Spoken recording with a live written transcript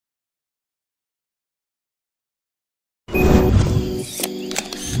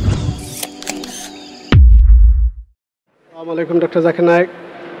Assalamu alaikum, Dr. Zakir Naik.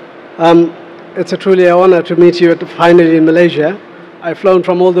 It's a truly an honor to meet you finally in Malaysia. I've flown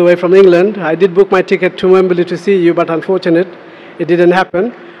from all the way from England. I did book my ticket to Wembley to see you, but unfortunate, it didn't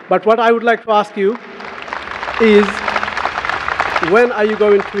happen. But what I would like to ask you is, when are you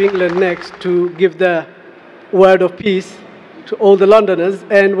going to England next to give the word of peace to all the Londoners?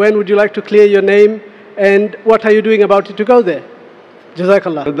 And when would you like to clear your name? And what are you doing about it to go there?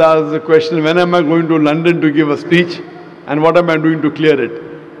 Jazakallah. That's the question, when am I going to London to give a speech? And what am I doing to clear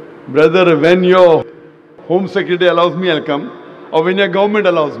it? Brother, when your Home Secretary allows me, I'll come. Or when your government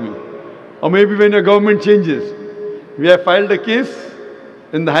allows me. Or maybe when your government changes. We have filed a case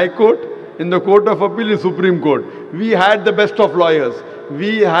in the High Court, in the Court of Appeal, in Supreme Court. We had the best of lawyers.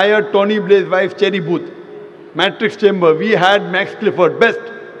 We hired Tony Blair's wife, Cherry Booth. Matrix Chamber. We had Max Clifford, best.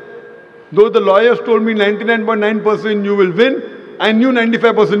 Though the lawyers told me 99.9% you will win, I knew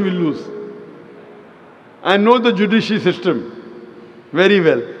 95% will lose. I know the judiciary system very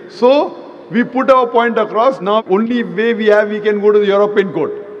well. So, we put our point across. Now, only way we can go to the European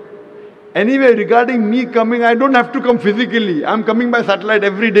court. Anyway, regarding me coming, I don't have to come physically. I'm coming by satellite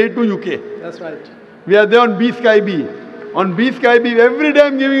every day to UK. That's right. We are there on B Sky B. On B Sky B, every day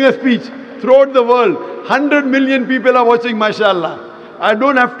I'm giving a speech throughout the world. 100 million people are watching, mashallah. I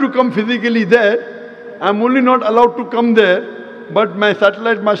don't have to come physically there. I'm only not allowed to come there. But my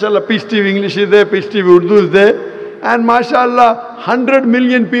satellite, mashallah, Peace TV English is there, Peace TV Urdu is there. And mashallah, 100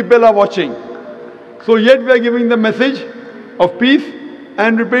 million people are watching. So yet we are giving the message of peace,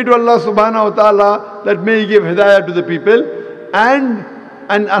 and we pray to Allah subhanahu wa ta'ala that may He give hidayah to the people. And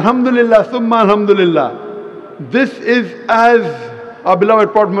alhamdulillah, summa alhamdulillah. This is as our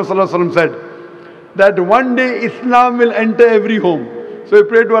beloved Prophet Muhammad said, that one day Islam will enter every home. So we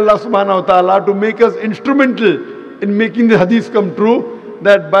pray to Allah subhanahu wa ta'ala to make us instrumental in making the hadith come true,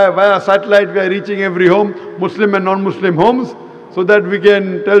 that via satellite we are reaching every home, Muslim and non-Muslim homes, so that we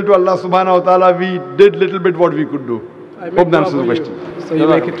can tell to Allah subhanahu wa ta'ala we did little bit what we could do. Hope that answers the question. So you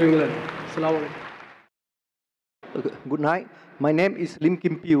make it to England. Assalamu alaikum. Good night. My name is Lim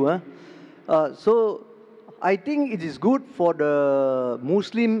Kim Piu. So I think it is good for the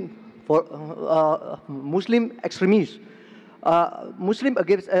Muslim extremists. Muslim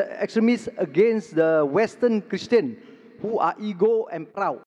extremists against the Western Christian who are ego and proud.